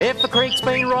creek's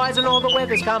been rising or the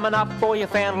weather's coming up, or you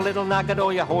found a little nugget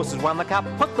or your horse has won the cup,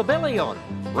 put the belly on.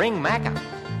 Ring Macca.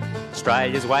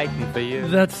 Australia's waiting for you.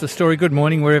 That's the story. Good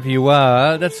morning, wherever you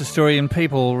are. That's the story, and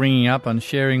people ringing up and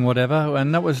sharing whatever.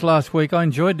 And that was last week. I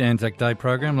enjoyed the Anzac Day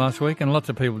program last week, and lots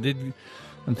of people did.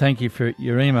 And thank you for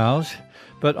your emails.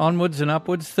 But onwards and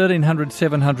upwards, 1300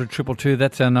 700 222,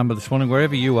 that's our number this morning,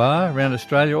 wherever you are, around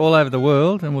Australia, all over the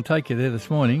world, and we'll take you there this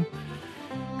morning.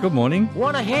 Good morning.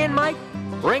 Want a hand, mate?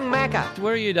 Ring Macca.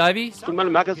 Where are you, Davey? Good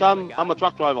morning, Marcus. I'm a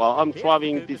truck driver. I'm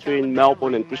driving between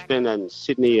Melbourne and Brisbane and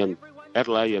Sydney and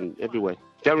Adelaide and everywhere.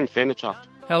 They're in Furniture.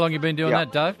 How long you been doing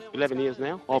that, Dave? 11 years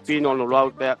now. I've been on the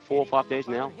road about 4 or 5 days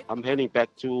now. I'm heading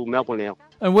back to Melbourne now.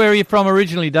 And where are you from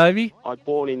originally, Davey? I was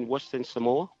born in Western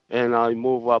Samoa and I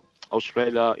moved up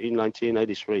Australia in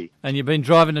 1983. And you've been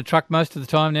driving a truck most of the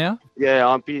time now? Yeah,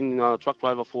 I've been a truck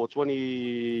driver for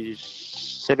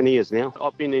 27 years now.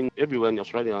 I've been in everywhere in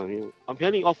Australia. I'm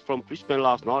heading off from Brisbane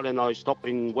last night and I stopped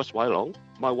in West Wylong.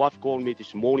 My wife called me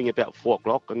this morning about 4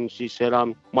 o'clock and she said,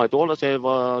 my daughters have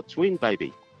a twin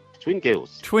baby. Twin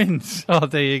girls. Twins. Oh,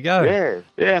 there you go.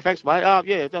 Yeah. Thanks, mate.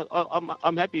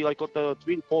 I'm happy I got the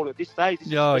twin born at this stage. It's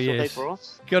a special day for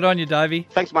us. Good on you, Davey.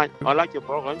 Thanks, mate. I like your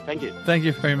program. Thank you. Thank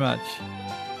you very much.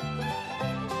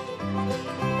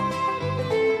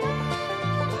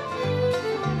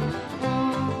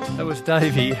 That was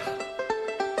Davey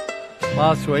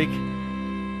last week,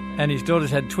 and his daughters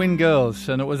had twin girls,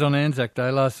 and it was on Anzac Day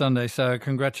last Sunday, so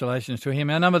congratulations to him.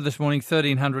 Our number this morning,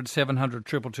 1300 700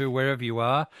 222, wherever you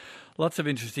are. Lots of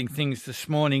interesting things this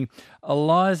morning.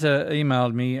 Eliza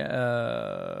emailed me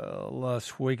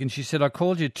last week, and she said, I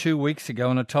called you 2 weeks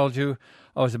ago, and I told you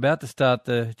I was about to start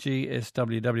the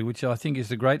GSWW, which I think is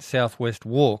the Great Southwest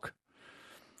Walk,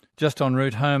 just en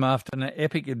route home after an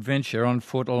epic adventure on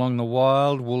foot along the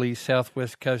wild, woolly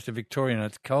southwest coast of Victoria. And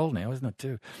it's cold now, isn't it,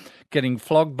 too? Getting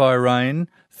flogged by rain,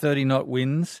 30-knot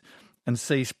winds and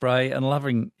sea spray, and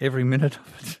loving every minute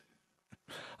of it.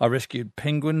 I rescued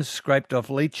penguins, scraped off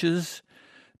leeches,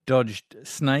 dodged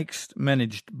snakes,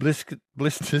 managed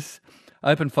blisters,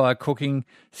 open fire cooking,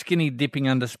 skinny dipping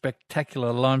under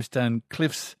spectacular limestone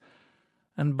cliffs,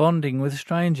 and bonding with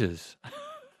strangers.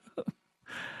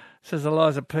 Says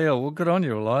Eliza Peel. Well, good on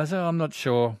you, Eliza. I'm not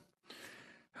sure.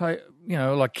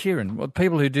 Like Kieran,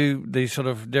 people who do these sort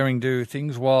of daring-do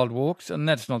things, wild walks, and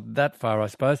that's not that far, I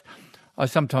suppose. I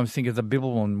sometimes think of the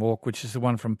Bibbulmun Walk, which is the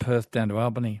one from Perth down to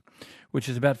Albany, which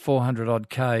is about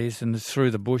 400-odd Ks, and it's through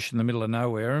the bush in the middle of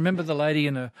nowhere. Remember the lady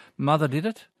and her mother did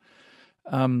it?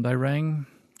 They rang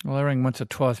once or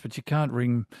twice, but you can't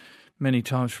ring many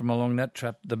times from along that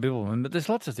trap, the Bibbulmun. But there's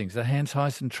lots of things. The Hans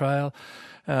Heisen Trail,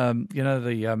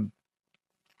 the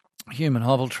Human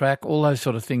Hovel Track, all those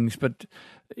sort of things. But,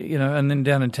 and then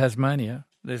down in Tasmania,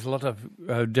 there's a lot of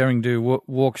daring-do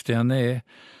walks down there.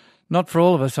 Not for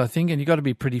all of us, I think, and you've got to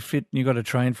be pretty fit and you've got to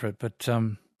train for it. But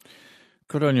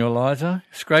good on you, Eliza.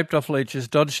 Scraped off leeches,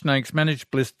 dodged snakes,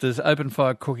 managed blisters, open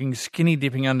fire cooking, skinny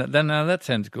dipping under... Now, that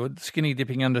sounds good. Skinny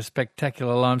dipping under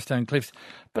spectacular limestone cliffs.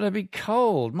 But it'd be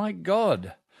cold, my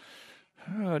God.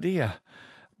 Oh, dear.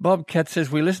 Bob Cat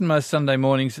says, we listen most Sunday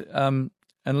mornings and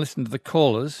listen to the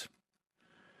callers.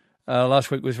 Last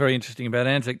week was very interesting about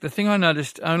Anzac. The thing I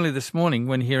noticed only this morning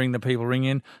when hearing the people ring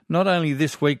in, not only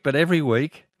this week but every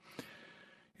week,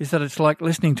 is that it's like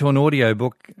listening to an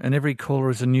audiobook and every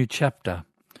caller is a new chapter.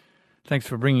 Thanks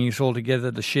for bringing us all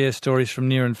together to share stories from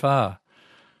near and far.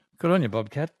 Good on you,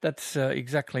 Bobcat. That's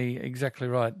exactly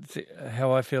right. It's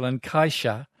how I feel. And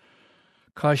Kaisha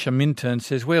Minturn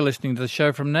says, we're listening to the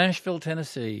show from Nashville,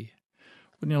 Tennessee.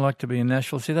 Wouldn't you like to be in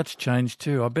Nashville? See, that's changed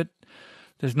too. I bet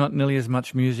there's not nearly as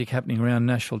much music happening around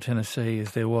Nashville, Tennessee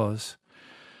as there was.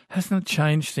 Hasn't it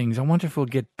changed things? I wonder if we'll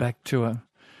get back to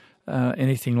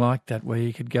anything like that where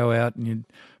you could go out and you'd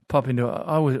pop into...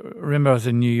 remember I was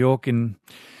in New York in,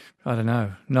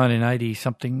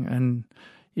 1980-something, and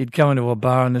you'd go into a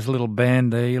bar and there's a little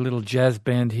band there, a little jazz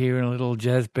band here and a little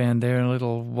jazz band there and a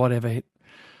little whatever.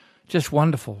 Just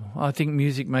wonderful. I think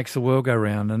music makes the world go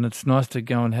round, and it's nice to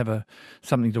go and have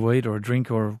something to eat or a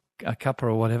drink or a cuppa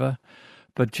or whatever.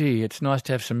 But, gee, it's nice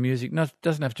to have some music. No, it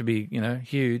doesn't have to be,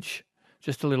 huge.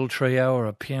 Just a little trio or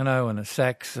a piano and a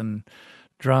sax and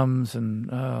drums and,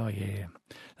 oh, yeah.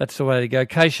 That's the way to go.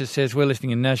 Keisha says, we're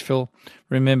listening in Nashville,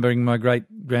 remembering my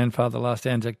great-grandfather last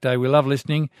Anzac Day. We love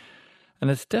listening,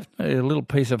 and it's definitely a little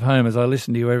piece of home as I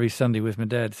listen to you every Sunday with my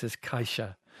dad, says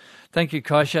Keisha. Thank you,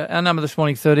 Keisha. Our number this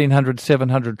morning, 1300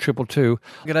 700 222.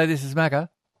 G'day, this is Macca.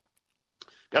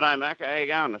 G'day, Macca. How you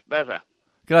going? It's Bazza.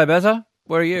 G'day, Bazza.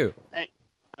 Where are you? Hey,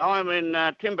 I'm in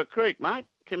Timber Creek, mate.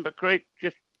 Timber Creek,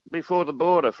 just before the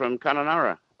border from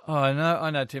Kununurra. Oh, I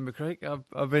know Timber Creek.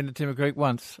 I've been to Timber Creek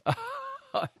once.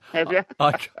 Have you?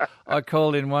 I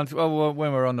called in once. Well,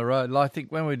 when we were on the road, I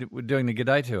think when we were doing the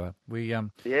G'day tour, we Yeah,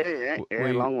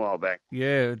 a long while back.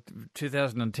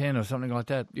 2010 or something like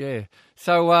that. Yeah.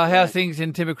 So how's things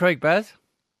in Timber Creek, Baz?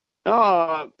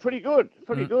 Oh, pretty good,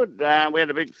 pretty good. We had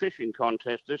a big fishing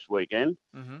contest this weekend.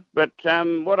 Mm-hmm. But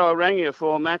what I rang you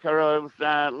for, Macca, was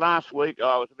last week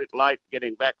I was a bit late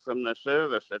getting back from the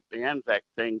service at the Anzac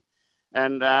thing.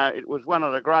 And it was one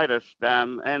of the greatest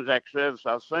Anzac service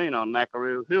I've seen on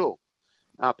Mackaroo Hill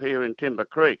up here in Timber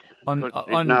Creek.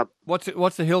 What's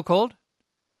the hill called?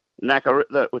 Mackaroo,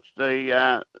 which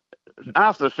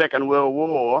after the Second World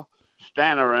War,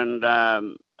 Stanner and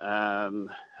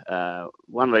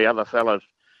one of the other fellas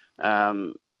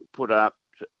put up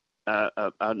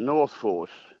a North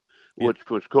Force, which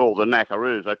was called the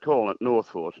Knackaroos. They call it North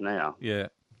Force now. Yeah.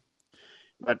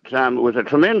 But it was a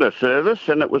tremendous service,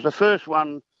 and it was the first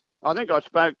one. I think I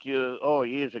spoke to you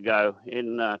years ago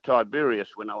in Tiberius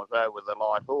when I was over with the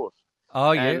light horse.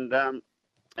 Oh yeah.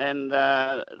 And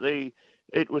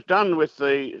it was done with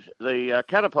the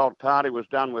catapult party was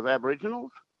done with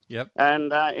Aboriginals. Yep.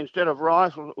 And instead of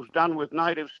rifles, it was done with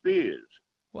native spears.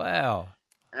 Wow.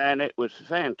 And it was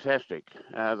fantastic.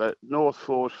 The North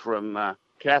Force from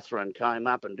Catherine came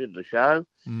up and did the show.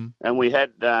 Mm. And we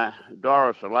had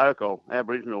Doris, a local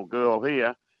Aboriginal girl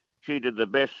here. She did the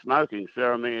best smoking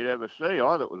ceremony you'd ever see. I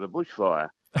thought it was a bushfire.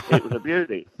 It was a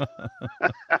beauty.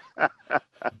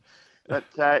 But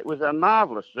it was a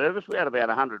marvellous service. We had about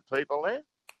 100 people there.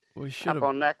 Up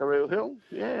on Knackaroo Hill,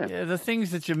 yeah. Yeah, the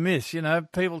things that you miss,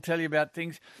 people tell you about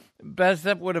things. Baz,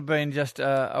 that would have been just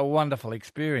a wonderful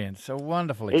experience, It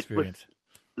was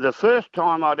the first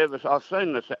time I've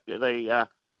seen the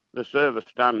service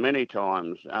done many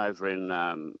times over in,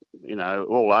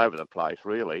 all over the place,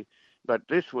 really. But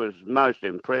this was most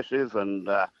impressive, and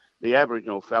the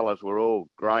Aboriginal fellas were all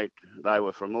great. They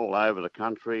were from all over the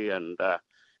country, and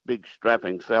big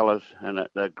strapping fellas, and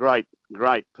they're great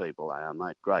people they are,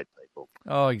 mate, great people.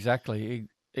 Oh, exactly.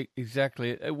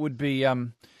 It would be, I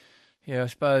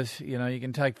suppose, you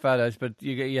can take photos, but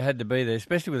you had to be there,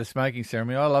 especially with a smoking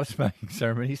ceremony. I love smoking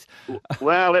ceremonies.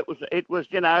 Well, it was,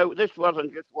 this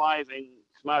wasn't just waving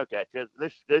smoke at you.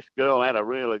 This girl had a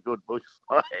really good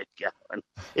bushfire going.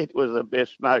 It was the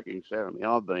best smoking ceremony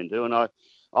I've been to, and I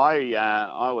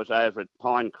was over at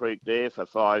Pine Creek there for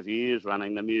 5 years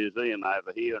running the museum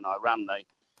over here, and I run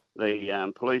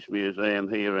the police museum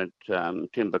here at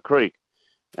Timber Creek.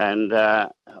 And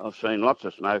I've seen lots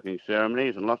of smoking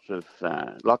ceremonies and lots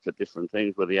of different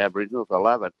things with the Aboriginals. I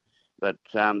love it. But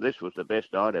this was the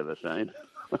best I'd ever seen.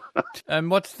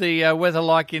 And what's the weather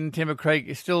like in Timber Creek?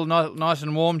 It's still nice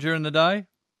and warm during the day?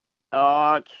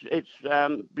 Oh, it's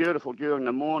beautiful during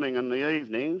the morning and the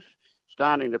evenings.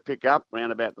 Starting to pick up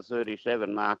around about the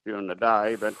 37 mark during the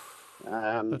day, but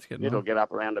it'll get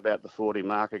up around about the 40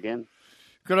 mark again.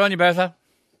 Good on you, Bazza.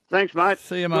 Thanks, mate.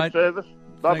 See you, mate. Good service.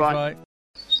 Bye-bye.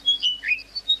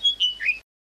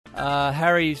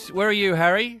 Where are you,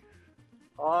 Harry?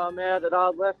 I'm out at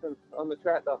Ardleston on the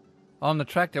tractor. On the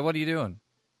tractor? What are you doing?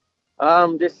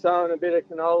 Just sowing a bit of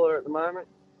canola at the moment.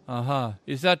 Uh-huh.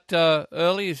 Is that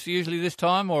early? Is it usually this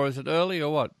time, or is it early,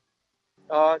 or what?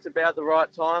 Oh, it's about the right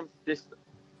time. They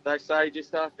say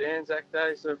just after Anzac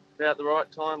Day, so about the right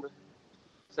time to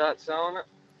start sowing it.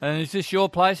 And is this your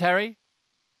place, Harry?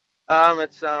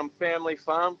 It's family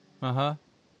farm. Uh-huh.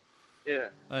 Yeah.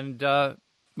 And,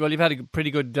 you've had a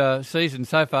pretty good season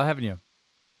so far, haven't you?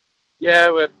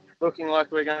 Yeah, we're looking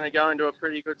like we're going to go into a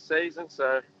pretty good season,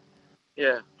 so,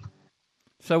 yeah.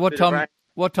 So what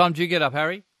time do you get up,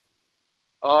 Harry?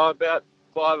 Oh, about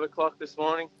 5 o'clock this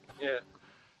morning, yeah.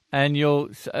 And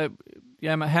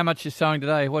how much you're sowing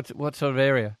today? What sort of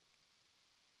area?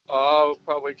 Oh, we'll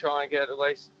probably try and get at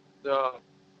least a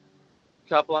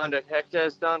couple hundred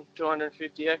hectares done,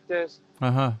 250 hectares.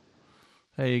 Uh-huh.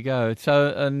 There you go.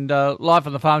 So, and life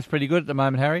on the farm's pretty good at the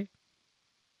moment, Harry?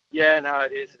 Yeah, no,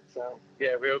 it is. It's,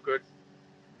 real good.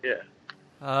 Yeah.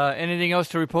 Anything else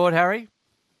to report, Harry?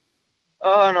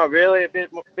 Oh, not really. A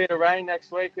bit of rain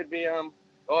next week would be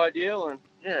ideal, and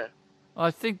yeah. I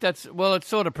think it's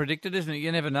sort of predicted, isn't it?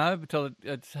 You never know until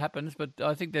it happens, but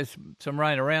I think there's some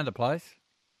rain around the place.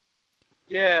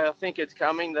 Yeah, I think it's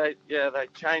coming. They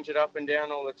change it up and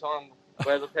down all the time,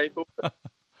 weather people.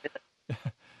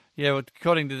 Yeah, well,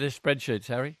 according to this spreadsheets,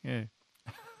 Harry. Yeah.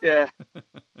 Yeah.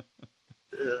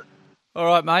 All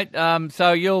right, mate.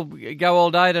 So you'll go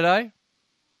all day today?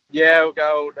 Yeah, we'll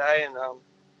go all day and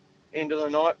into the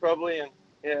night probably, and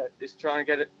just try and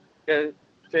get a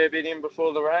fair bit in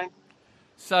before the rain.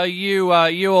 So you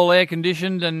all air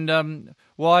conditioned and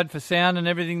wired for sound and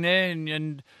everything there,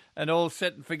 and all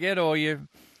set and forget, or you,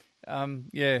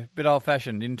 a bit old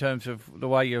fashioned in terms of the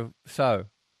way you sew.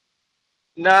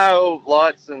 No, all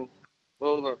lights and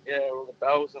all the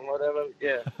bells and whatever.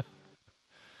 Yeah.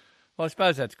 Well, I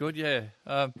suppose that's good. Yeah.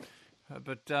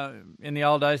 But in the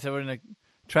old days, they were in a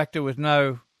tractor with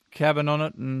no cabin on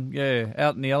it, and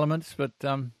out in the elements. But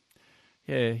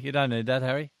you don't need that,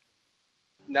 Harry.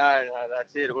 No,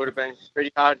 that's it. It would have been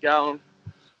pretty hard going.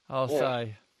 I'll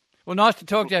say. Well, nice to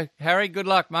talk to you, Harry. Good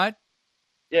luck, mate.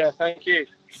 Yeah, thank you.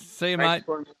 See you, Thanks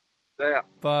mate. Yeah.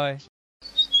 Bye.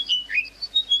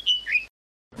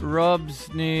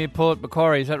 Rob's near Port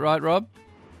Macquarie. Is that right, Rob?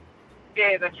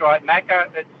 Yeah, that's right,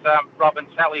 Macca. It's Rob and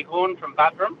Sally Horn from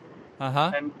Buderim.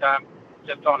 Uh-huh. And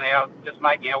just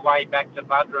making our way back to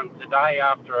Buderim today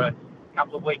after a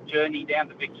couple of week journey down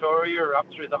to Victoria, up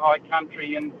through the high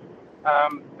country, and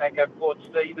back at Port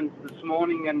Stephens this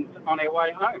morning and on our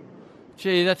way home.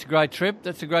 Gee, that's a great trip.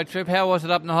 How was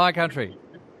it up in the high country?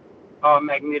 Oh,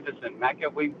 magnificent,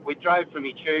 Macca. We drove from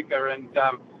Echuca, and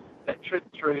the trip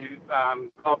through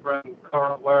Cobram,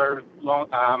 Corowa,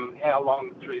 how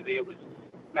long through there was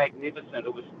magnificent.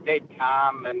 It was dead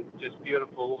calm and just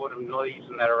beautiful autumn leaves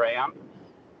and that around.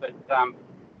 But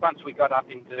once we got up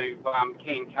into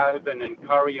Cairn Coban and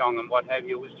Corryong and what have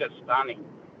you, it was just stunning.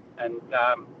 And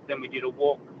then we did a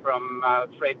walk from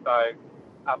Thredbo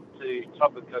up to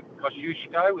top of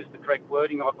Kosciuszko, was the correct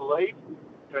wording, I believe,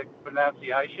 correct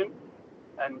pronunciation.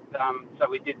 And so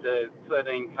we did the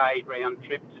 13k round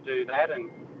trip to do that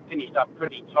and finished up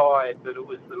pretty tired, but it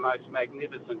was the most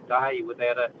magnificent day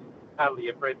without hardly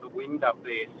a breath of wind up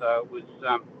there. So it was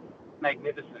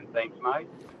magnificent. Thanks, mate.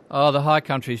 Oh, the high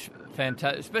country's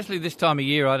fantastic, especially this time of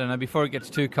year. I don't know, before it gets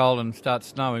too cold and starts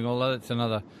snowing, although that's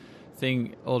another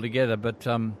thing altogether. But,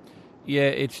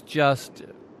 it's just,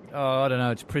 I don't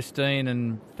know, it's pristine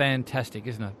and fantastic,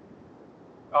 isn't it?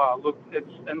 Oh, look,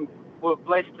 and we're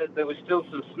blessed that there was still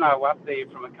some snow up there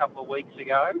from a couple of weeks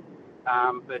ago.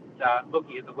 But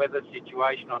looking at the weather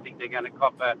situation, I think they're going to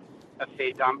cop a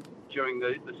fair dump during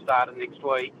the start of next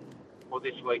week, or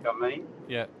this week, I mean.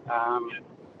 Yeah.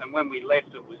 And when we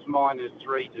left, it was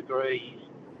 -3 degrees,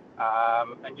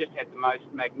 and just had the most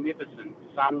magnificent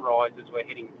sunrise as we're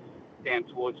heading down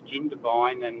towards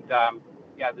Jindabyne. And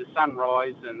the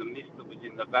sunrise and the mist that was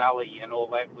in the valley and all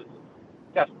that was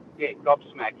just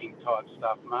gobsmacking type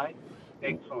stuff, mate.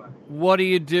 Excellent. What do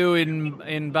you do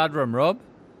in Buderim, Rob?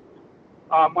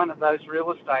 I'm one of those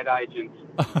real estate agents.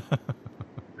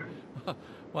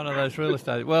 One of those real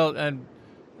estate. Well, and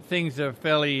things are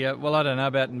fairly, I don't know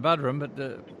about in Buderim,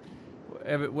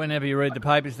 but whenever you read the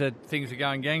papers that things are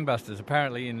going gangbusters,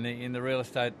 apparently, in the real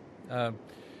estate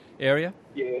area.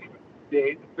 Yeah,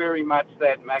 very much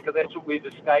that, Macca. That's what we've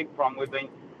escaped from. We've been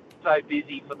so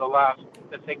busy for the last,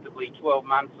 effectively, 12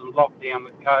 months in lockdown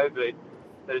with COVID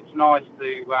that it's nice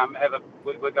to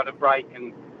we've got a break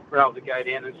and we're able to go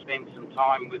down and spend some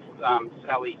time with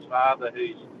Sally's father,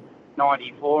 who's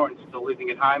 94 and still living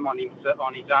at home on his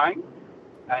own,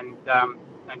 and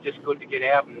just good to get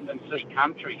out and see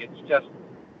country. It's just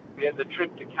the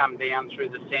trip to come down through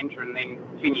the centre and then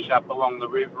finish up along the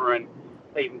river and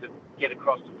even to get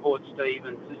across to Port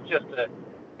Stephens. It's just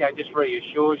just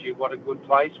reassures you what a good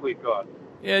place we've got.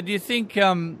 Yeah, do you think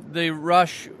the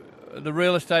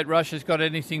real estate rush has got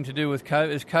anything to do with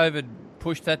COVID? Has COVID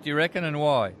pushed that, do you reckon, and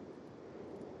why?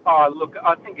 Oh, look,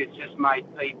 I think it's just made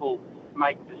people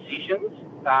make decisions.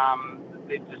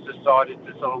 They've just decided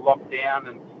to sort of lock down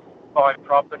and buy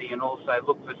property and also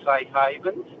look for safe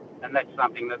havens, and that's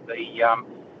something that the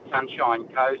Sunshine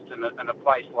Coast and a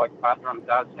place like Buderim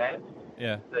does have.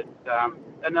 Yeah.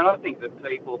 And then I think that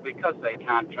people, because they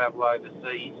can't travel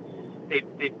overseas,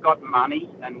 they've got money,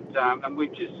 and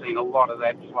we've just seen a lot of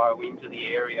that flow into the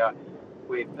area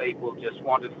where people just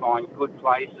want to find good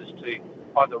places to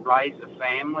either raise a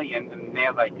family, and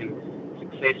now they can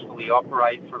successfully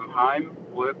operate from home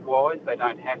work-wise. They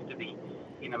don't have to be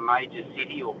in a major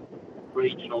city or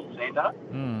regional centre.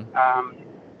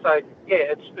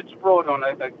 It's brought on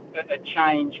a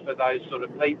change for those sort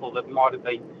of people that might have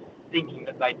been thinking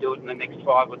that they do it in the next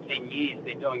 5 or 10 years.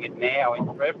 They're doing it now in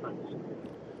preference.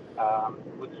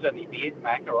 Would certainly be it,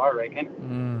 Macca, I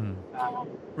reckon.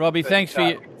 Robbie, thanks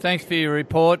for your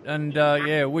report, and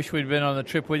wish we'd been on the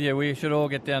trip with you. We should all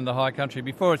get down to high country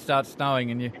before it starts snowing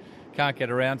and you can't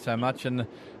get around so much, and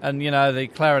the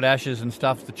claret ashes and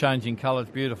stuff, the changing colour's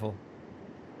beautiful.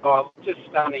 Oh, just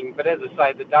stunning. But as I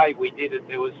say, the day we did it,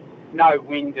 there was no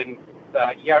wind, and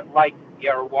Lake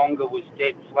Yarrawonga was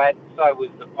dead flat. So was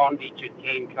the pondage at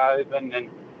Cairn Coban, and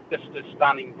just a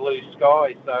stunning blue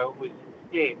sky. So it was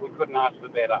yeah, we couldn't ask for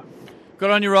better. Good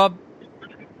on you, Rob.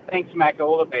 Thanks, Mac.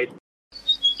 All the best.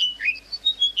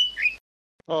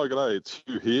 Oh, g'day. It's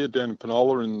Hugh here down in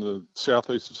Penola in the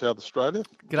southeast of South Australia.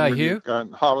 G'day, Hugh.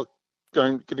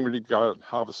 Getting ready to go and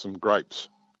harvest some grapes.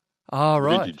 Oh,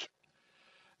 right.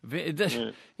 Vintage.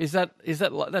 Yeah. Is that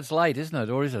that's late, isn't it?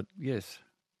 Or is it? Yes.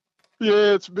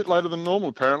 Yeah, it's a bit later than normal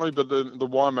apparently, but the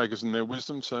winemakers in their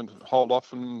wisdom said hold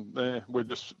off, and we're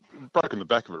just broken the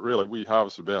back of it really. We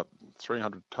harvested about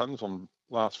 300 tonnes on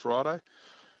last Friday.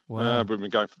 Wow. We've been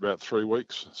going for about 3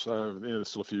 weeks, so there's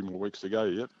still a few more weeks to go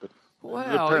yet. But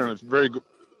wow. Apparently it's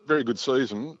very good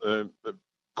season. The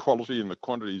quality and the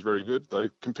quantity is very good.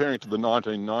 They comparing to the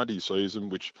 1990 season,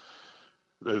 which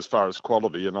as far as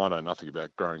quality, and I know nothing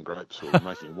about growing grapes or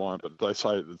making wine, but they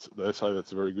say that's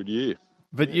a very good year.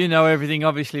 But you know everything,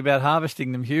 obviously, about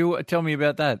harvesting them, Hugh. Tell me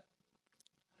about that.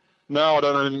 No, I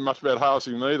don't know anything much about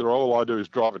harvesting them either. All I do is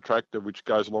drive a tractor which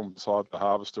goes along beside the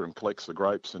harvester and collects the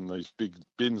grapes in these big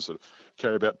bins that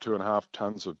carry about 2.5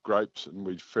 tonnes of grapes, and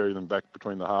we ferry them back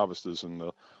between the harvesters and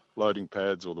the loading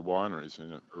pads or the wineries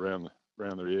around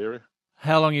the area.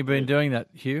 How long have you been doing that,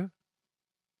 Hugh?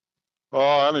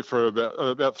 Oh, only for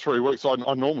about 3 weeks. I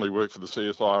normally work for the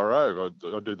CSIRO.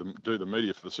 I do the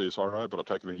media for the CSIRO, but I've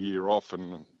taken a year off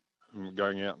and I'm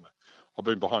going out. I've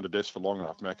been behind a desk for long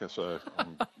enough, Macca, so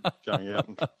I'm going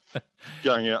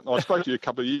out. I spoke to you a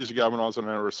couple of years ago when I was on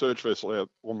a research vessel out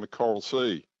on the Coral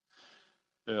Sea,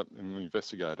 out in the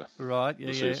Investigator. Right. Yeah.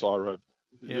 The CSIRO.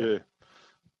 Yeah.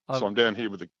 So I'm down here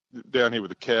with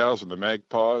the cows and the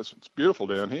magpies. It's beautiful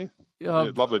down here.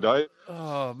 Lovely day.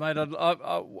 Oh, mate,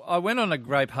 I went on a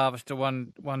grape harvester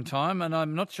one time, and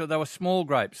I'm not sure they were small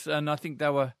grapes, and I think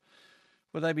would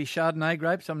they be Chardonnay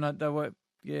grapes?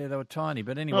 They were tiny,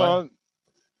 but anyway.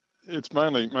 It's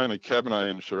mainly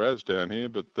Cabernet and Shiraz down here,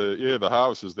 but the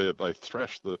harvesters there, they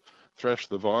thrash the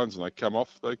vines and they come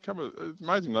off. It's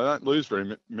amazing. They don't lose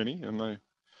very many, and they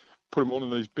put them all in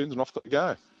these bins and off they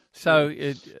go. So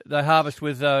they harvest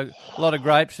with a lot of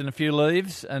grapes and a few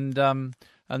leaves, and then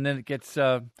it gets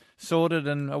sorted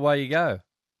and away you go.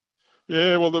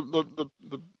 Yeah, well,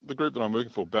 the group that I'm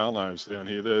working for, Balno's down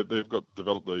here, they've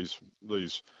developed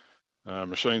these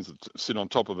machines that sit on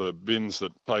top of the bins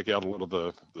that take out a lot of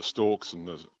the stalks and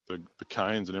the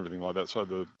canes and everything like that. So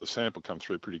the sample comes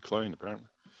through pretty clean, apparently.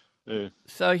 Yeah.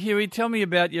 So, Huey, tell me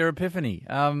about your epiphany.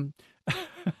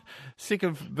 Sick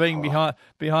of being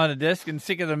behind a desk and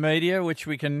sick of the media, which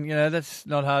we can, that's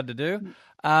not hard to do.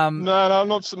 No, I'm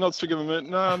not sick of them.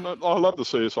 No, I love the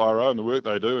CSIRO and the work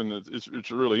they do, and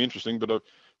it's really interesting. But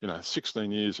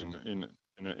 16 years in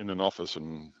an office,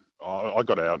 and I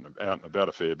got out and about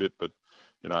a fair bit. But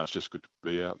it's just good to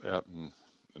be out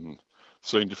and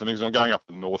seeing different things. I'm going up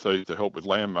to the northeast to help with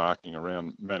landmarking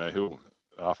around Manor Hill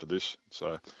after this,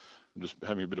 so I'm just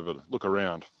having a bit of a look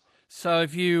around. So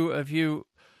have you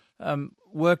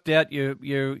worked out your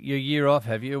year off?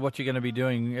 Have you? What you're going to be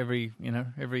doing every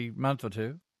month or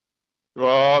two?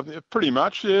 Well, pretty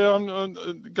much, yeah. I'm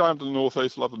going to the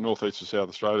northeast. I love the northeast of South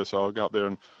Australia, so I'll go up there,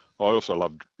 and I also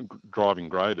love driving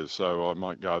graders. So I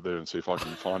might go there and see if I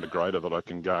can find a grader that I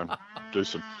can go and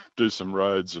do some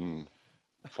roads and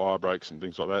fire breaks and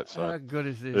things like that. So how good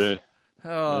is this?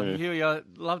 Yeah. Oh, yeah. Huey,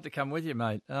 I'd love to come with you,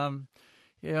 mate.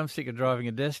 Yeah, I'm sick of driving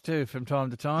a desk too from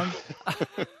time to time.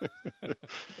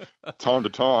 Time to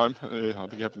time, yeah, I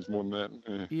think it happens more than that.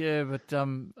 Yeah,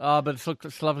 but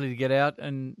it's lovely to get out,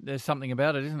 and there's something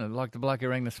about it, isn't it? Like the bloke who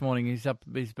rang this morning, he's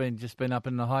just been up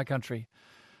in the high country,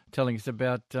 telling us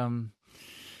about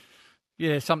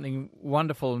something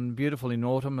wonderful and beautiful in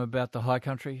autumn about the high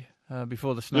country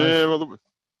before the snow. Yeah, well,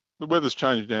 the weather's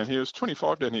changed down here. It was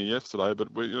 25 down here yesterday,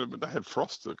 but they had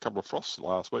a couple of frosts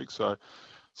last week, so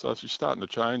it's starting to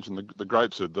change, and the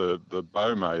grapes are the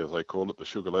Beaumay, as they call it, the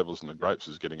sugar levels in the grapes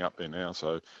is getting up there now.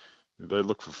 So they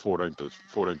look for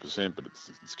 14%, but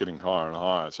it's getting higher and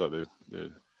higher. So they're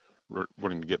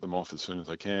wanting to get them off as soon as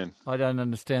they can. I don't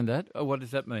understand that. What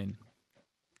does that mean?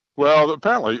 Well,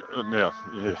 apparently now,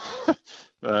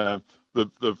 yeah,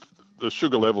 the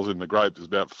sugar levels in the grapes is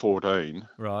about 14,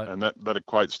 right, and that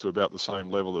equates to about the same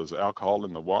level as alcohol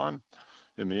in the wine.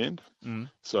 In the end.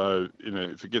 So,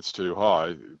 if it gets too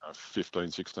high,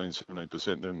 15, 16,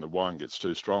 17%, then the wine gets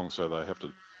too strong. So they have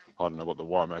to, I don't know what the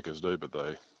winemakers do, but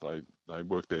they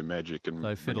work their magic and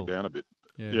bring it down a bit.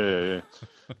 Yeah.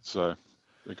 So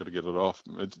they've got to get it off.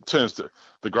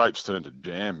 The grapes turn to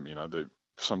jam, they're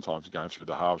sometimes going through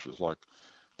the harvest is like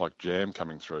jam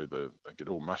coming through. They get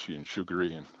all mushy and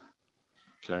sugary, and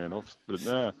carrying off. But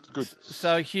no, it's good.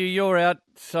 So, Hugh, you're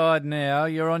outside now.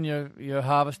 You're on your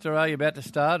harvester. Are you about to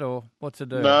start, or what's the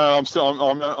deal? No, I'm still.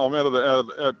 I'm out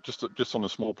of just on a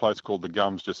small place called the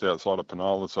Gums, just outside of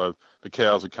Penola. So the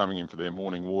cows are coming in for their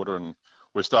morning water, and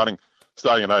we're starting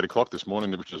at 8 o'clock this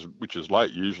morning, which is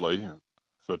late usually.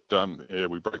 But yeah,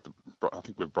 I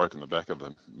think we've broken the back of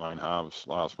the main harvest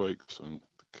last week and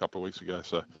a couple of weeks ago.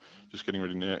 So just getting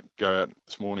ready now, go out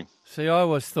this morning. See, I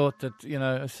always thought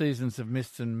that, seasons of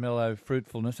mist and mellow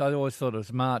fruitfulness, I always thought it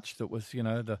was March that was,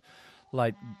 the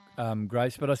late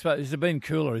grapes. But I suppose, has it been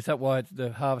cooler? Is that why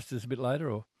the harvest is a bit later,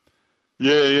 or?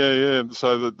 Yeah.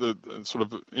 So the sort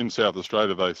of in South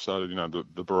Australia, they started,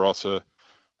 the Barossa,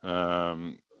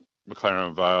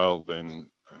 McLaren Vale, then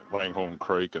Langhorne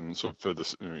Creek, and sort of further,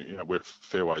 we're a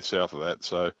fair way south of that.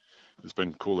 So it's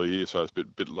been cooler here, so it's a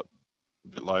bit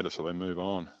later, so they move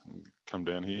on and come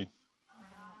down here.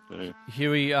 Yeah.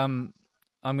 Huey, I'm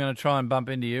going to try and bump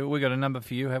into you. We got a number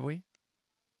for you, have we?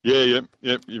 Yeah,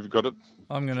 you've got it.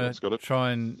 I'm going to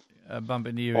try and bump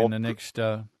into you in the next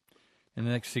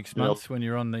 6 months when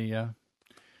you're on the.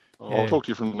 I'll talk to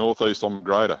you from the northeast on the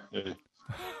grader. Yeah.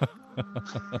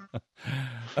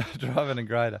 Driving a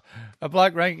grader. A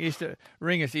bloke used to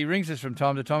ring us. He rings us from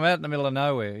time to time out in the middle of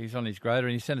nowhere. He's on his grader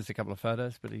and he sent us a couple of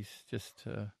photos, but he's just,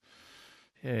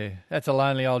 that's a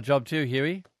lonely old job too,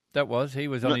 Huey. That was. He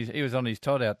was on his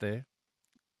Todd out there.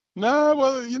 No,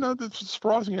 well, it's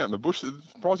surprising out in the bush.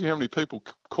 It's surprising how many people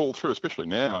call through, especially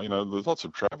now. There's lots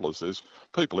of travellers. There's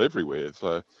people everywhere,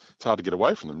 so it's hard to get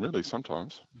away from them, really,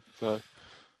 sometimes. So,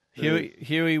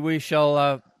 Huey, we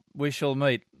shall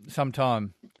meet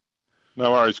sometime.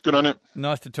 No worries. Good on it.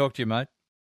 Nice to talk to you, mate.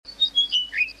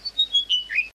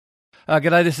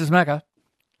 G'day, this is Macca.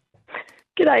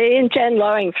 G'day, Ian. Jan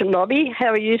Loring from Nobby. How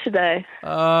are you today?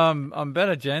 I'm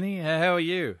better, Janny. How are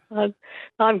you?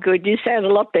 I'm good. You sound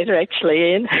a lot better,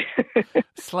 actually, Ian.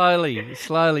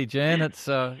 slowly, Jan. It's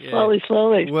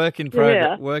slowly. Work in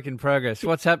progress. Yeah. Work in progress.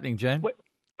 What's happening, Jan?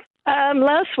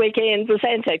 Last weekend was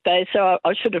Anzac Day, so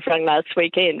I should have rung last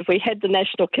weekend. We had the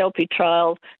National Kelpie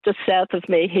Trial just south of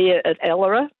me here at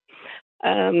Ellora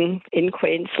in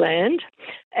Queensland.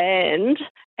 And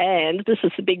this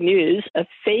is the big news, a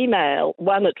female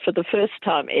won it for the first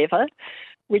time ever,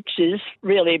 which is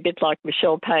really a bit like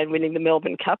Michelle Payne winning the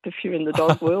Melbourne Cup if you're in the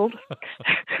dog world.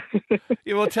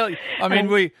 Yeah, well, tell you. I mean,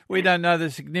 we don't know the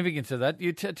significance of that.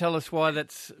 You tell us why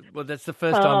that's the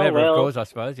first time ever, of course, I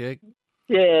suppose, yeah.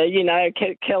 Yeah,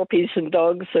 Kelpies and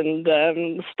dogs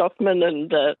and stockmen,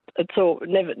 and it's all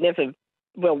never.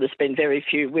 Well, there's been very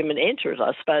few women enter it,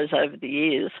 I suppose, over the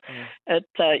years. Yeah.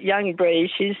 At young Bree,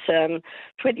 she's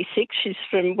 26. She's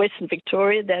from Western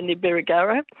Victoria, down near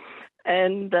Birregurra,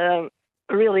 and a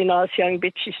really nice young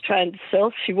bitch. She's trained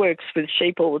herself. She works with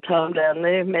sheep all the time down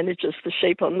there, manages the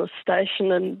sheep on the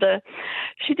station, and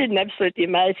she did an absolutely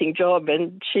amazing job.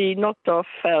 And she knocked off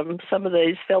some of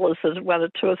these fellas that have won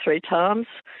it 2 or 3 times.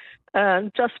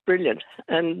 Just brilliant.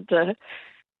 And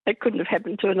it couldn't have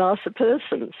happened to a nicer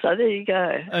person. So there you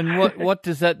go. And what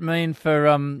does that mean for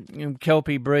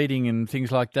Kelpie breeding and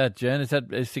things like that, Jan? Is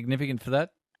that significant for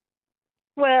that?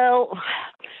 Well,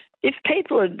 if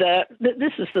people had,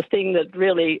 this is the thing that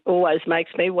really always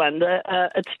makes me wonder.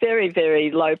 It's very,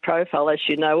 very low profile. As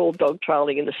you know, all dog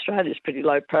trialling in Australia is pretty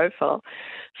low profile.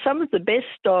 Some of the best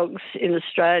dogs in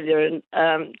Australia and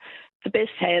the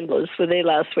best handlers were there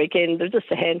last weekend. There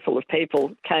just a handful of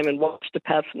people came and watched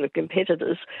apart from the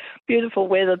competitors. Beautiful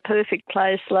weather, perfect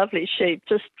place, lovely sheep,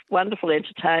 just wonderful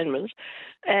entertainment.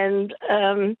 And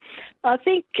I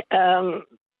think, a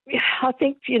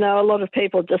lot of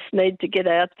people just need to get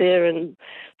out there and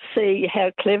see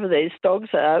how clever these dogs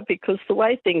are, because the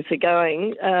way things are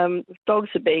going, dogs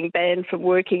are being banned from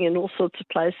working in all sorts of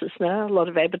places now. A lot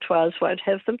of abattoirs won't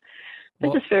have them.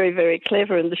 They're just very, very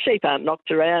clever, and the sheep aren't knocked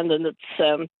around, and it's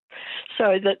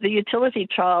so that the utility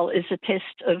trial is a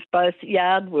test of both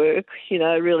yard work,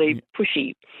 really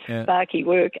pushy, barky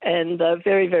work, and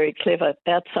very, very clever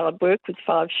outside work with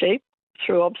 5 sheep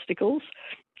through obstacles.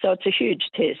 So it's a huge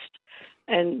test.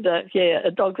 And, a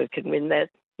dog that can win that,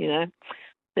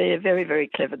 they're very,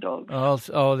 very clever dogs.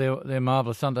 Oh, they're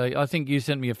marvellous, aren't they? I think you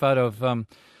sent me a photo of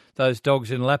those dogs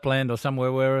in Lapland or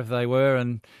somewhere, wherever they were,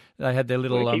 and they had their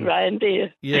little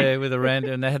reindeer. Yeah, with a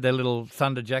reindeer, and they had their little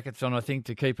thunder jackets on, I think,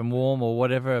 to keep them warm or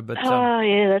whatever. But so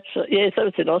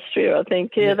it's in Austria, I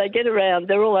think. Yeah, they get around.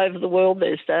 They're all over the world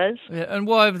these days. Yeah, and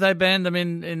why have they banned them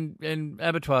in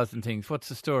abattoirs and things? What's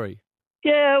the story?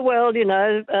 Yeah, well,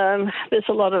 there's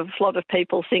a lot of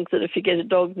people think that if you get a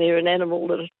dog near an animal,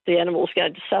 that the animal's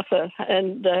going to suffer,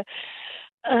 and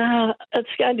It's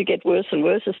going to get worse and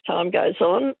worse as time goes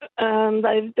on.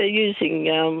 They're using,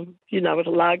 you know what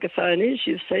a lagerphone is?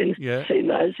 You've seen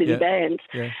those in bands.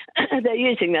 Yeah. They're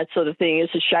using that sort of thing as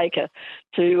a shaker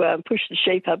to push the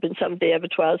sheep up in some of the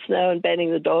abattoirs now and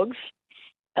banning the dogs.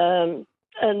 And,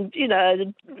 you know,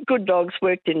 the good dogs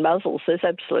worked in muzzles. There's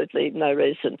absolutely no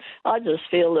reason. I just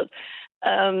feel that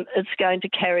it's going to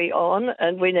carry on,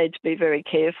 and we need to be very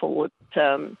careful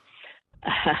that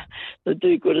the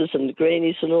do-gooders and the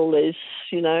greenies and all these,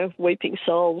 you know, weeping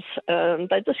souls,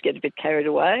 they just get a bit carried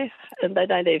away, and they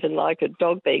don't even like a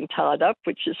dog being tied up,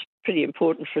 which is pretty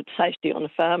important for its safety on a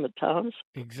farm at times.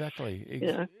 Exactly.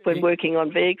 You know, when working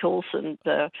on vehicles, and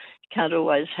you can't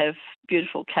always have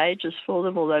beautiful cages for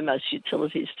them, although most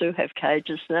utilities do have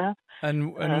cages now.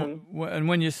 And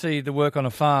when you see the work on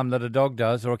a farm that a dog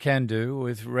does or can do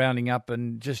with rounding up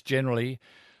and just generally,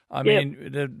 I mean,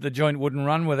 the joint wouldn't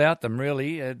run without them,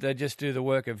 really. They just do the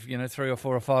work of, you know, 3 or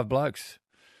 4 or 5 blokes.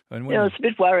 Yeah, it's a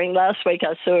bit worrying. Last week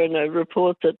I saw in a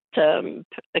report that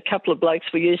a couple of blokes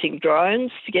were using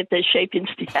drones to get their sheep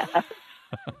into the yard.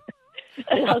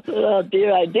 And I thought, oh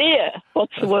dear,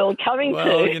 what's the world coming to?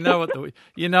 Well,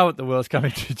 you know what the world's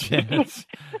coming to, Jen.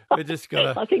 We just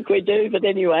got to... I think we do, but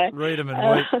anyway. Read them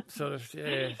and weep, sort of,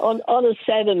 yeah. On a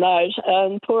sadder note,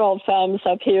 poor old farmers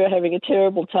up here are having a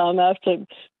terrible time after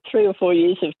 3 or 4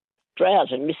 years of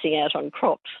drought and missing out on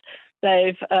crops.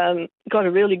 They've got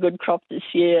a really good crop this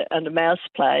year and a mouse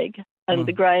plague, and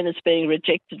the grain is being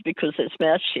rejected because there's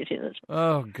mouse shit in it.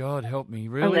 Oh, God, help me,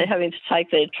 really? And they're having to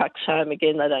take their trucks home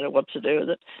again. They don't know what to do with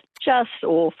it. Just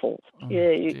awful. Oh,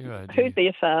 yeah, who'd be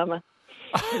a farmer?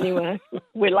 Anyway,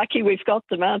 we're lucky we've got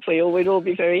them, aren't we? Or we'd all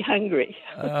be very hungry.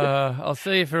 I'll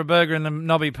see you for a burger in the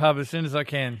Nobby pub as soon as I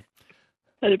can.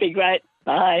 That'd be great.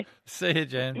 Bye. See you,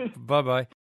 Jan. Bye-bye.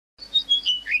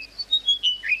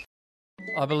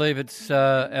 I believe it's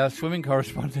our swimming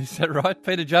correspondent. Is that right?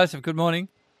 Peter Joseph, good morning.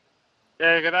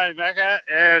 Yeah, good day, Macca.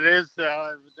 Yeah, it is.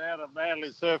 Down at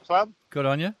Manly Surf Club. Good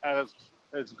on you. And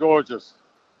it's gorgeous.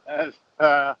 And,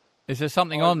 is there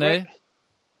something on there?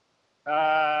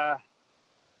 Yeah,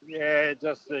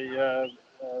 just the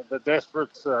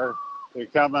desperates who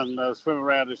come and swim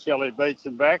around to Shelley Beach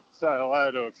and back. Say hello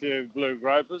to a few blue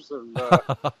gropers, and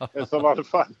it's a lot of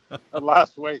fun. And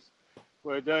last week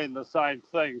we were doing the same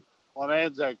thing on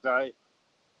Anzac Day,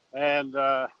 and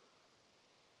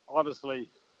honestly,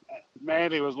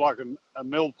 Manly was like a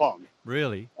mill pond.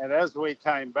 Really? And as we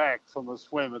came back from the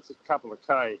swim, it's a couple of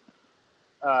K,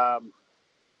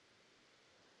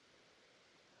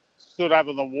 stood up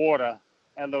in the water,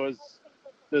 and there was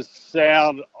this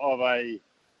sound of a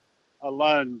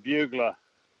lone bugler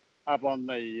up on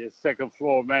the second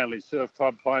floor of Manly Surf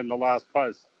Club playing the last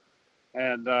post,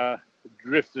 and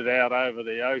drifted out over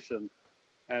the ocean.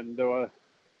 And there were,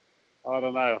 I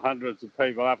don't know, hundreds of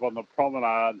people up on the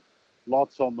promenade,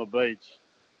 lots on the beach,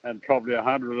 and probably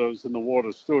 100 of us in the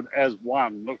water stood as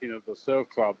one looking at the surf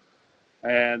club.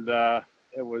 And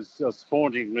it was just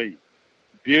hauntingly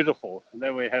beautiful. And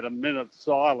then we had a minute's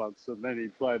silence, and then he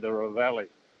played the Ravelli.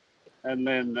 And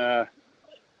then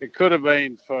it could have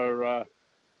been for a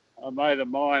mate of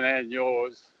mine and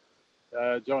yours,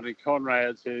 Johnny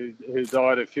Conrads, who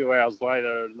died a few hours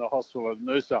later in the hospital at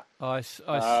Noosa. I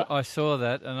saw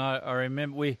that, and I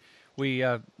remember we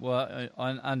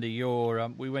under your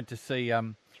we went to see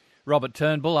Robert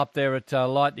Turnbull up there at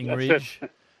Lightning Ridge,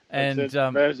 and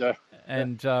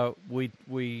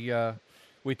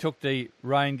we took the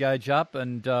rain gauge up,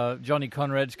 and Johnny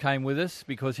Conrads came with us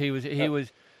because he was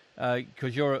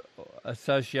because you're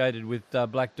associated with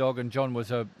Black Dog, and John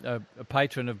was a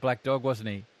patron of Black Dog, wasn't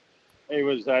he? He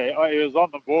was on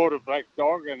the board of Black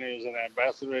Dog, and he was an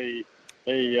ambassador.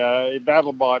 He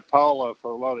battled bipolar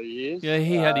for a lot of years. Yeah,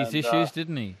 he had his issues,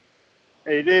 didn't he?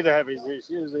 He did have his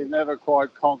issues. He never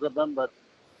quite conquered them, but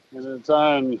in its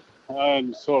own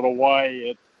sort of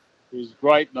way, his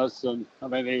greatness. And I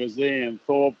mean, he was the Ian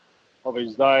Thorpe of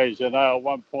his days. You know, at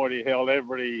one point he held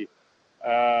every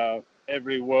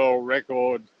world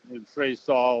record in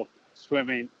freestyle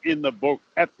swimming in the book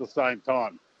at the same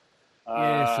time.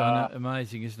 Yes, I know.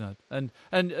 Amazing, isn't it?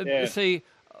 And see,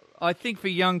 I think for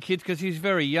young kids, because he's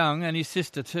very young, and his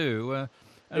sister too,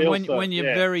 and when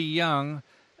you're very young,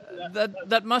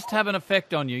 that must have an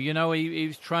effect on you. You know, he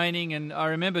was training, and I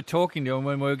remember talking to him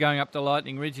when we were going up to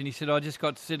Lightning Ridge, and he said, I just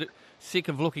got sick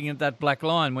of looking at that black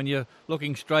line when you're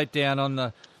looking straight down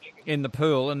in the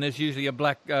pool, and there's usually a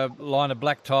black line of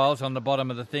black tiles on the bottom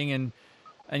of the thing, and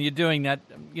you're doing that,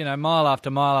 you know, mile after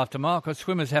mile after mile, because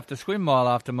swimmers have to swim mile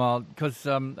after mile, because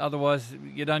otherwise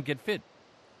you don't get fit.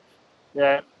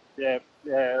 Yeah.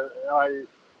 I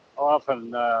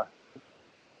often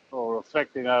or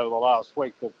reflecting over the last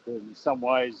week that in some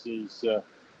ways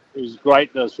his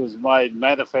greatness was made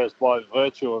manifest by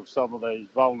virtue of some of these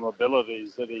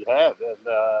vulnerabilities that he had, and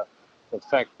the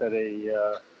fact that he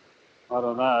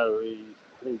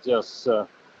just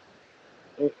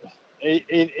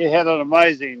he had an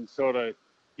amazing sort of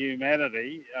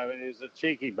humanity. I mean, he was a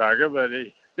cheeky bugger, but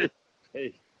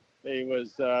he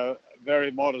was a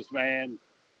very modest man.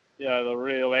 You know, the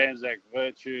real Anzac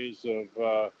virtues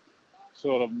of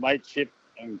sort of mateship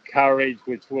and courage,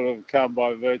 which would have come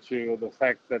by virtue of the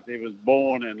fact that he was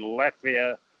born in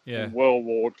Latvia in World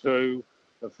War II.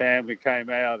 The family came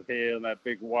out here in that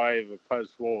big wave of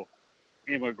post-war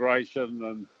immigration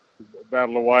and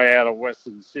battled away out of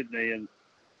Western Sydney. And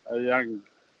a young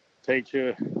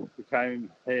teacher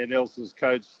became Ian Ilse's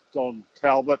coach, John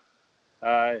Talbot.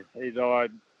 He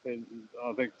died in,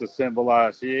 I think, December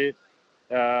last year.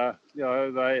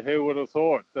 Who would have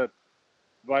thought that,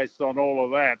 based on all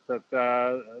of that,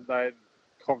 they'd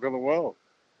conquer the world?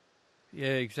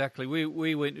 Yeah, exactly.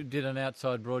 We did an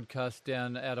outside broadcast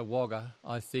down out of Wagga,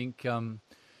 I think,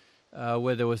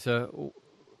 where there was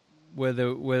where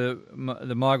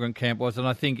the migrant camp was, and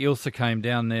I think Ilse came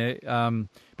down there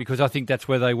because I think that's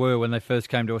where they were when they first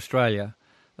came to Australia.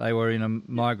 They were in a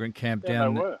migrant camp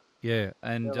down there. Yeah,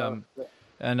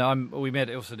 and we met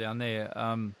Ilse down there.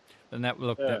 And that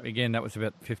again, that was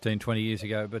about 15, 20 years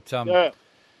ago. But John when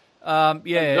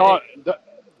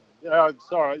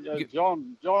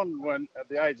at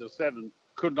the age of 7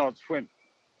 could not swim.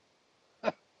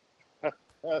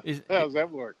 How does that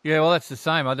work? Yeah, well, that's the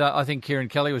same. I think Kieran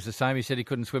Kelly was the same. He said he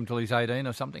couldn't swim till he's 18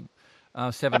 or something,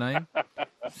 17.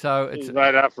 So he's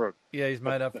made up for it. Yeah, he's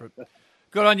made up for it.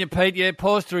 Good on you, Pete. Yeah,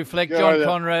 pause to reflect. John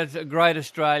Conrad's a great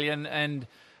Australian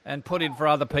and put in for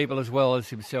other people as well as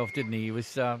himself, didn't he? He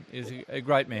was a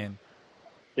great man.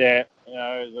 Yeah,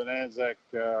 he's an Anzac.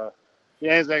 The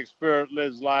Anzac spirit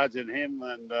lives large in him,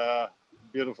 and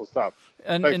beautiful stuff.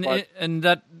 And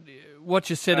that what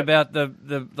you said about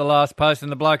the last post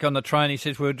and the bloke on the train. He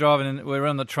says we were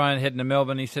on the train heading to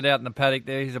Melbourne. He said out in the paddock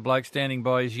there, he's a bloke standing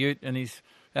by his ute, and he's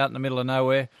out in the middle of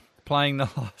nowhere playing the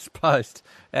last post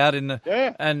out in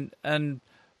the and.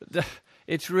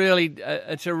 It's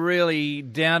a really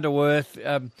down to earth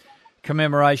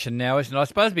commemoration now, isn't it? I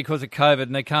suppose because of COVID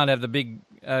and they can't have the big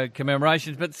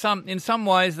commemorations, but in some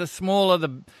ways the smaller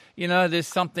there's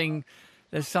something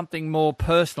more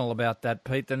personal about that,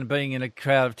 Pete, than being in a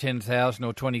crowd of 10,000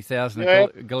 or 20,000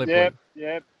 at Gallipoli.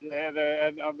 Yeah.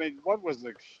 And I mean, what was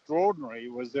extraordinary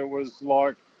was there was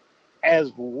like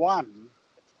as one,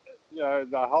 the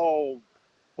whole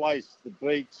place, the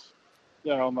beach,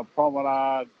 on the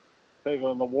promenade.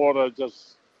 People in the water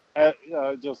just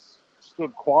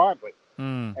stood quietly,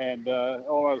 and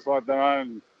almost like their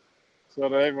own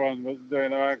sort of everyone was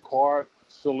doing their own quiet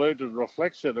saluted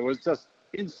reflection. It was just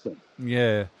instant.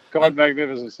 Yeah, quite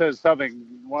magnificent. It says something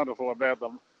wonderful about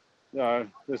them,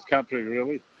 this country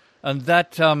really. And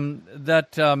that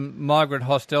migrant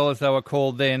hostel, as they were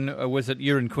called then, was at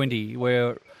Uranquinty,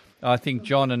 where I think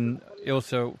John and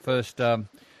Ilse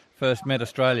first met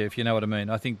Australia, if you know what I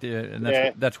mean. I think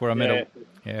that's where I met her.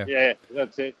 Yeah,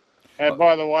 that's it. And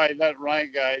by the way, that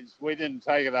rain gauge, we didn't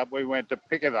take it up. We went to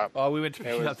pick it up. Oh, we went to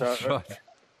pick it up. That's right.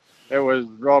 It was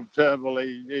Rob Turnbull.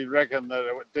 He reckoned that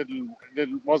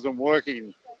it wasn't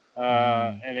working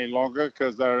any longer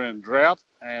because they were in drought,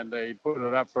 and he put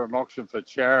it up for an auction for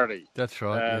charity. That's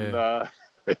right. And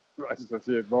raised a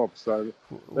few bob. So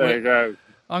there you go.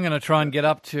 I'm going to try and get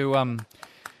up to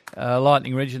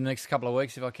Lightning Ridge in the next couple of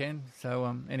weeks if I can.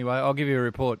 So anyway, I'll give you a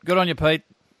report. Good on you, Pete.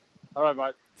 All right,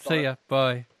 mate. See ya.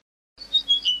 Bye.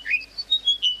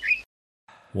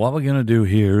 What we're going to do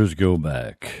here is go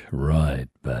back, right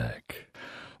back.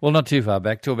 Well, not too far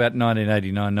back, to about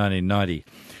 1989, 1990,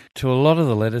 to a lot of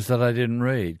the letters that I didn't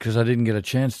read because I didn't get a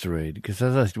chance to read. Because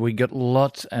as I said, we got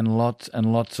lots and lots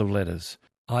and lots of letters.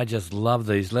 I just love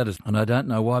these letters, and I don't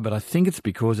know why, but I think it's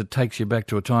because it takes you back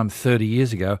to a time 30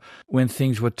 years ago when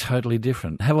things were totally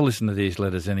different. Have a listen to these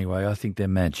letters anyway. I think they're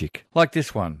magic. Like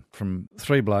this one from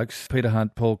 3 blokes, Peter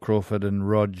Hunt, Paul Crawford and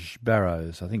Rog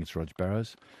Barrows. I think it's Rog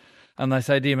Barrows. And they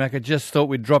say, Dear Mac, I just thought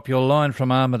we'd drop your line from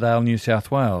Armidale, New South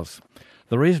Wales.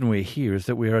 The reason we're here is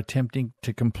that we are attempting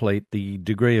to complete the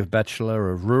degree of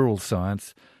Bachelor of Rural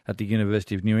Science at the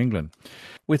University of New England.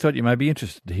 We thought you may be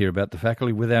interested to hear about the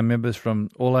faculty with our members from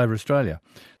all over Australia.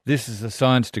 This is a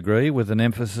science degree with an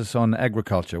emphasis on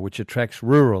agriculture, which attracts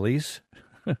ruralies,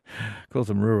 calls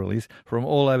them ruralies, from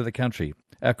all over the country.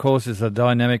 Our course is a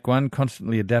dynamic one,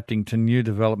 constantly adapting to new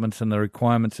developments and the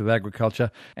requirements of agriculture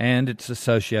and its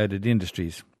associated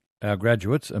industries. Our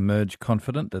graduates emerge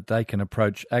confident that they can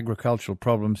approach agricultural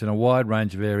problems in a wide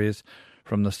range of areas,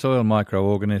 from the soil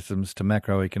microorganisms to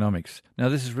macroeconomics. Now,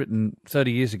 this is written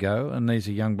 30 years ago, and these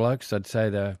are young blokes. I'd say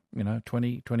they're,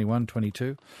 20, 21,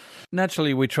 22.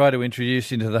 Naturally, we try to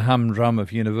introduce into the humdrum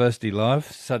of university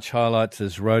life such highlights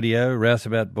as rodeo,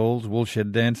 rouseabout balls,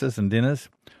 woolshed dances and dinners.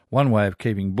 One way of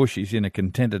keeping bushies in a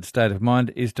contented state of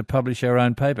mind is to publish our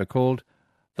own paper called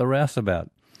The Rouseabout,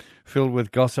 filled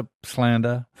with gossip,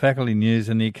 slander, faculty news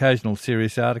and the occasional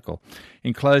serious article.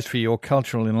 Enclosed for your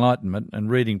cultural enlightenment and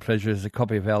reading pleasure is a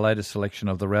copy of our latest selection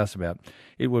of The Rouseabout.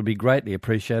 It would be greatly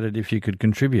appreciated if you could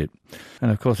contribute. And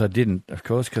of course I didn't,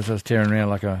 because I was tearing around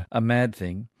like a mad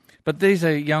thing. But these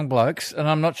are young blokes, and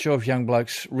I'm not sure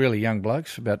if really young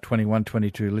blokes, about 21,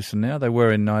 22 listen now. They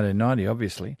were in 1990,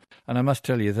 obviously. And I must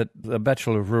tell you that the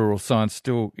Bachelor of Rural Science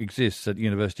still exists at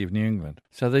University of New England.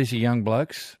 So these are young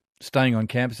blokes staying on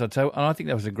campus, I'd say. And I think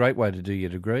that was a great way to do your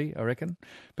degree, I reckon.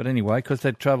 But anyway, because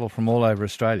they'd travel from all over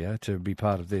Australia to be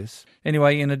part of this.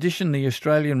 Anyway, in addition, the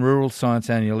Australian Rural Science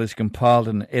Annual is compiled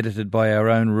and edited by our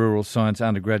own Rural Science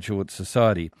Undergraduate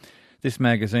Society. This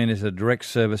magazine is a direct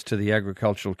service to the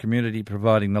agricultural community,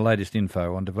 providing the latest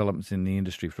info on developments in the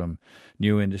industry, from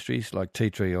new industries like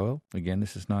tea tree oil, again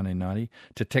this is 1990,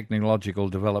 to technological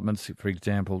developments, for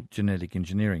example, genetic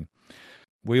engineering.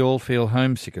 We all feel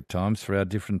homesick at times for our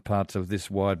different parts of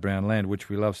this wide brown land, which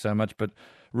we love so much, but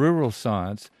rural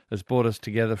science has brought us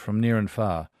together from near and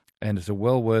far, and is a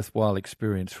well worthwhile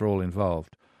experience for all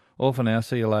involved. All for now,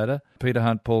 see you later. Peter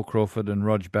Hunt, Paul Crawford and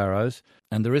Rog Barrows.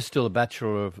 And there is still a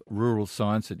Bachelor of Rural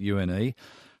Science at UNE.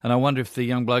 And I wonder if the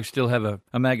young blokes still have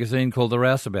a magazine called The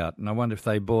Rouseabout. And I wonder if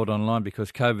they board online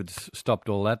because COVID's stopped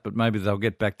all that. But maybe they'll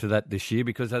get back to that this year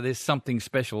because there's something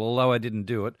special. Although I didn't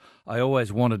do it, I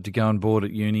always wanted to go on board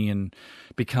at uni and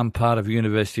become part of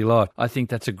university life. I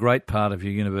think that's a great part of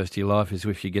your university life, is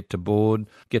if you get to board,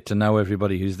 get to know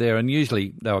everybody who's there. And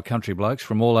usually they were country blokes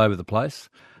from all over the place.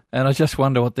 And I just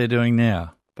wonder what they're doing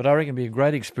now. But I reckon it'd be a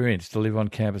great experience to live on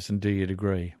campus and do your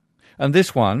degree. And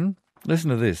this one, listen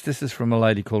to this. This is from a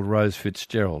lady called Rose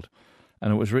Fitzgerald,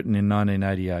 and it was written in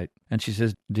 1988. And she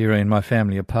says, "Dear Ian, my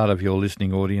family are part of your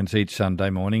listening audience each Sunday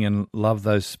morning and love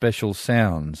those special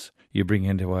sounds you bring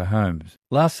into our homes.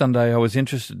 Last Sunday I was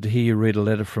interested to hear you read a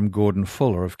letter from Gordon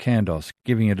Fuller of Kandos,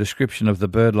 giving a description of the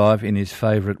bird life in his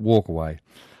favourite walkaway.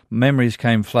 Memories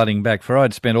came flooding back, for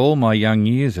I'd spent all my young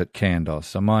years at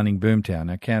Kandos, a mining boomtown.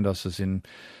 Now, Kandos is in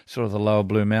sort of the lower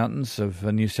Blue Mountains of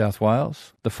New South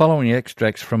Wales. The following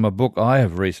extracts from a book I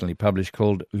have recently published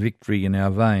called Victory in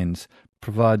Our Veins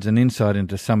provides an insight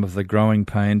into some of the growing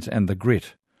pains and the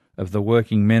grit of the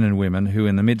working men and women who,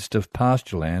 in the midst of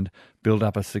pasture land, build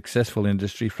up a successful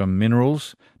industry from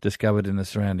minerals discovered in the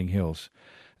surrounding hills.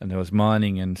 And there was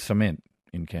mining and cement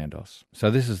in Kandos.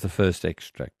 So this is the first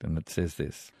extract, and it says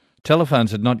this. Telephones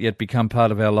had not yet become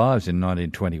part of our lives in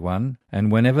 1921,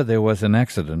 and whenever there was an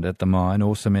accident at the mine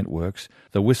or cement works,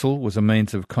 the whistle was a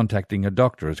means of contacting a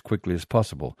doctor as quickly as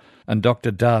possible. And Dr.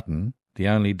 Darton, the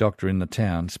only doctor in the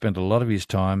town, spent a lot of his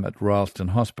time at Rylstone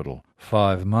Hospital,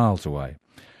 5 miles away.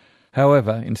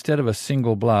 However, instead of a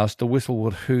single blast, the whistle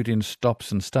would hoot in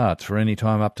stops and starts for any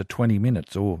time up to 20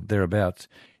 minutes or thereabouts.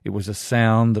 It was a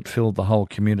sound that filled the whole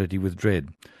community with dread.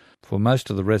 For most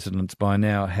of the residents by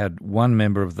now had one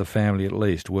member of the family at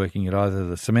least working at either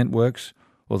the cement works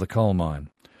or the coal mine.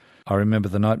 I remember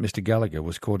the night Mr. Gallagher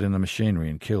was caught in the machinery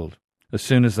and killed. As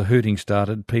soon as the hooting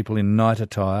started, people in night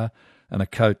attire and a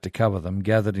coat to cover them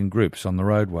gathered in groups on the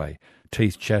roadway,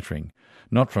 teeth chattering,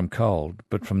 not from cold,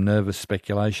 but from nervous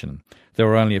speculation. There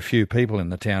were only a few people in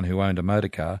the town who owned a motor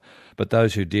car, but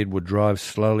those who did would drive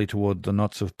slowly toward the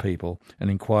knots of people and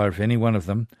inquire if any one of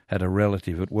them had a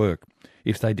relative at work.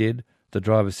 If they did, the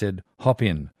driver said, "Hop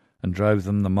in," and drove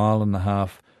them the 1.5 miles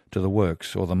to the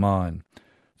works or the mine.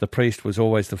 The priest was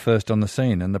always the first on the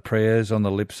scene, and the prayers on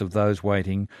the lips of those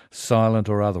waiting, silent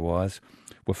or otherwise,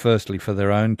 were firstly for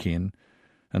their own kin,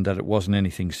 and that it wasn't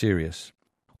anything serious.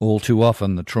 All too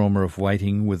often the trauma of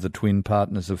waiting with the twin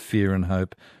partners of fear and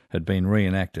hope had been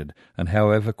reenacted, and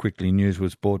however quickly news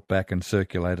was brought back and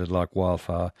circulated like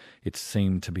wildfire, it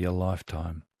seemed to be a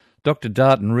lifetime. Dr.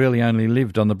 Darton really only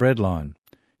lived on the breadline.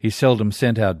 He seldom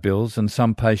sent out bills, and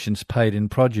some patients paid in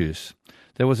produce.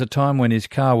 There was a time when his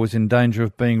car was in danger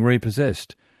of being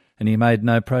repossessed, and he made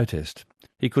no protest.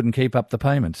 He couldn't keep up the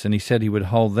payments, and he said he would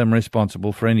hold them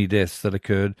responsible for any deaths that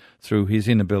occurred through his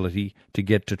inability to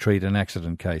get to treat an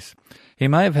accident case. He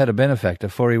may have had a benefactor,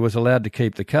 for he was allowed to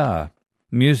keep the car.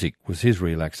 Music was his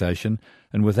relaxation,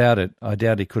 and without it I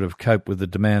doubt he could have coped with the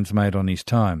demands made on his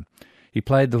time. He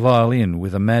played the violin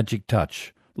with a magic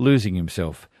touch, losing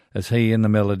himself as he and the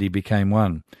melody became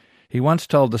one. He once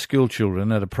told the school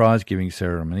children at a prize-giving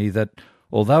ceremony that,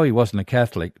 although he wasn't a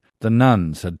Catholic, The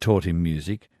nuns had taught him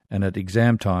music, and at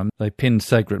exam time they pinned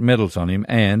sacred medals on him,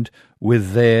 and,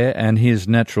 with their and his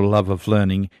natural love of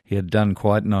learning, he had done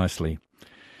quite nicely.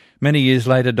 Many years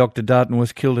later, Dr. Darton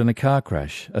was killed in a car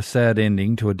crash, a sad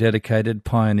ending to a dedicated,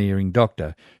 pioneering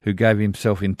doctor who gave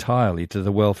himself entirely to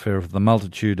the welfare of the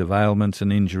multitude of ailments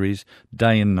and injuries,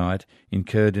 day and night,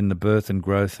 incurred in the birth and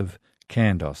growth of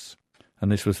Candos.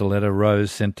 And this was a letter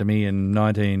Rose sent to me in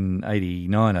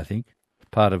 1989, I think,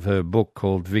 part of her book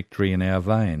called Victory in Our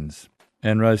Veins.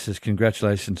 And Rose says,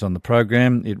 congratulations on the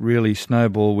program. It really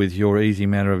snowballed with your easy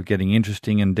manner of getting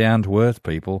interesting and down-to-earth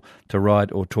people to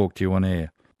write or talk to you on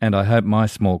air. And I hope my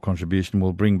small contribution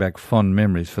will bring back fond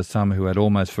memories for some who had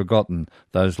almost forgotten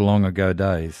those long-ago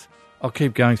days. I'll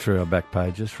keep going through our back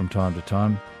pages from time to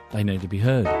time. They need to be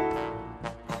heard.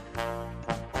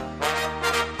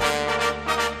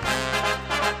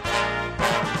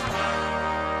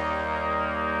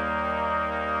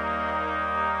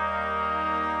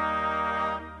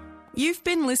 You've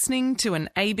been listening to an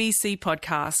ABC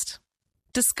podcast.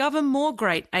 Discover more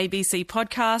great ABC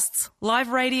podcasts, live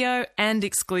radio and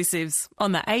exclusives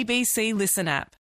on the ABC Listen app.